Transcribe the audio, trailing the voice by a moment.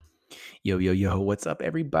Yo, yo, yo, what's up,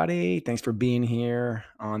 everybody? Thanks for being here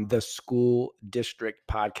on the School District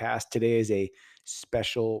Podcast. Today is a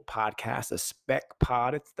special podcast, a spec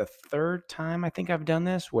pod. It's the third time I think I've done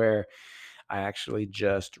this where I actually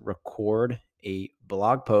just record a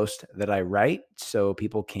blog post that I write so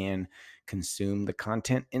people can consume the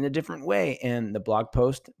content in a different way. And the blog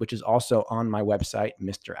post, which is also on my website,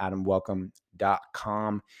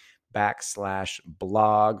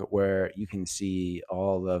 mradamwelcome.com/blog, where you can see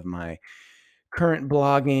all of my current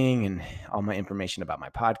blogging and all my information about my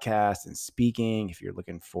podcast and speaking. If you're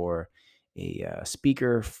looking for a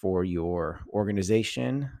speaker for your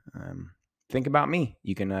organization, think about me.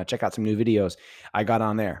 You can check out some new videos I got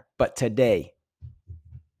on there. But today,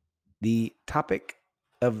 the topic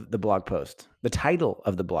of the blog post, the title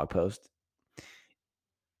of the blog post,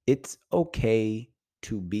 it's okay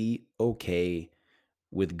to be okay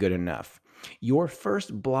with good enough. Your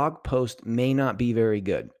first blog post may not be very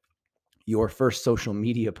good. Your first social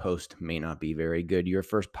media post may not be very good. Your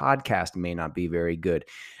first podcast may not be very good.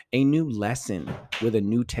 A new lesson with a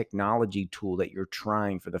new technology tool that you're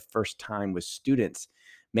trying for the first time with students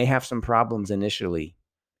may have some problems initially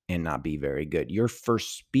and not be very good. Your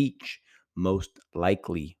first speech most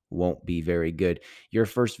likely won't be very good. Your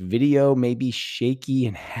first video may be shaky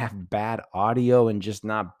and have bad audio and just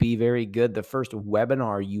not be very good. The first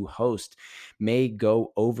webinar you host may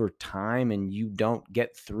go over time and you don't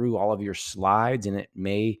get through all of your slides and it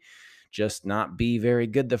may just not be very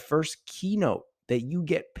good. The first keynote that you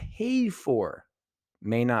get paid for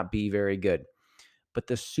may not be very good. But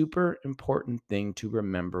the super important thing to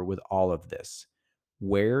remember with all of this,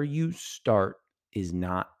 where you start is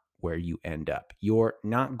not where you end up. You're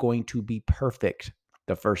not going to be perfect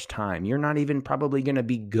the first time. You're not even probably going to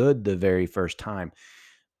be good the very first time.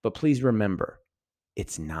 But please remember,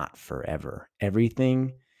 it's not forever.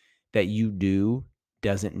 Everything that you do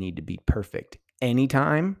doesn't need to be perfect.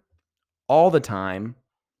 Anytime, all the time,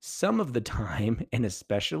 some of the time, and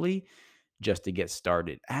especially just to get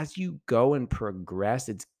started. As you go and progress,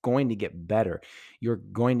 it's going to get better. You're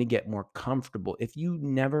going to get more comfortable. If you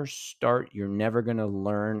never start, you're never going to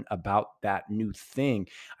learn about that new thing.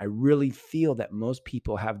 I really feel that most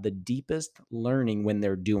people have the deepest learning when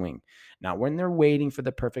they're doing, not when they're waiting for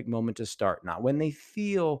the perfect moment to start, not when they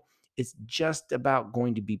feel it's just about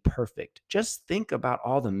going to be perfect. Just think about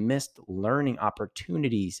all the missed learning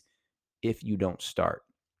opportunities if you don't start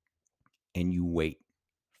and you wait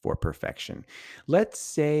for perfection. Let's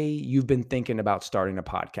say you've been thinking about starting a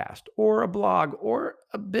podcast or a blog or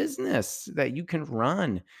a business that you can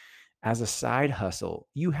run as a side hustle.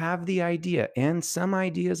 You have the idea, and some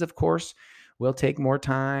ideas, of course, will take more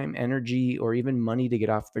time, energy, or even money to get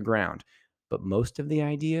off the ground. But most of the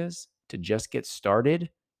ideas to just get started,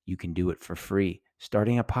 you can do it for free.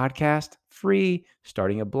 Starting a podcast, free.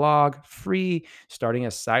 Starting a blog, free. Starting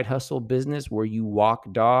a side hustle business where you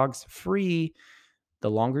walk dogs, free. The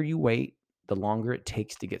longer you wait, the longer it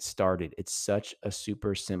takes to get started. It's such a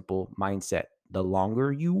super simple mindset. The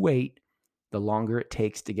longer you wait, the longer it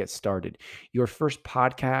takes to get started. Your first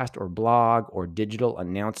podcast or blog or digital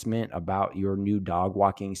announcement about your new dog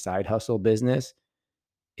walking side hustle business,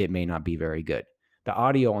 it may not be very good. The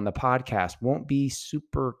audio on the podcast won't be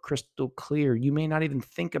super crystal clear. You may not even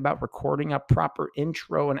think about recording a proper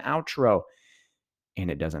intro and outro, and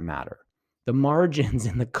it doesn't matter. The margins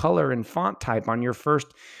and the color and font type on your first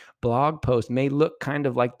blog post may look kind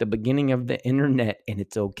of like the beginning of the internet, and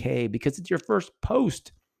it's okay because it's your first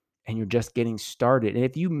post and you're just getting started. And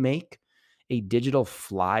if you make a digital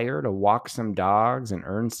flyer to walk some dogs and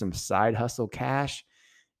earn some side hustle cash,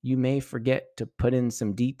 you may forget to put in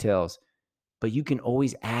some details, but you can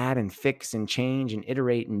always add and fix and change and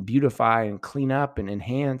iterate and beautify and clean up and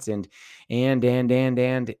enhance and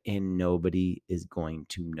nobody is going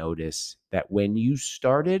to notice that when you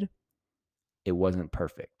started, it wasn't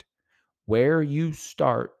perfect. Where you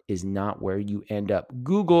start is not where you end up.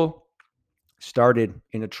 Google started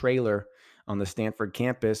in a trailer on the Stanford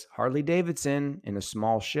campus, Harley Davidson in a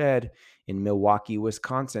small shed in Milwaukee,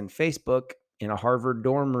 Wisconsin, Facebook in a Harvard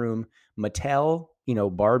dorm room, Mattel,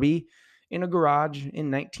 Barbie, in a garage in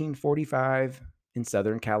 1945 in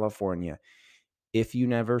Southern California. If you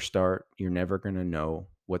never start, you're never going to know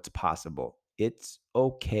what's possible. It's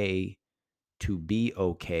okay to be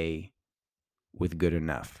okay with good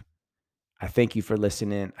enough. I thank you for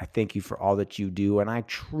listening. I thank you for all that you do. And I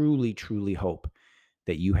truly, truly hope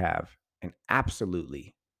that you have an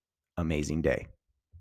absolutely amazing day.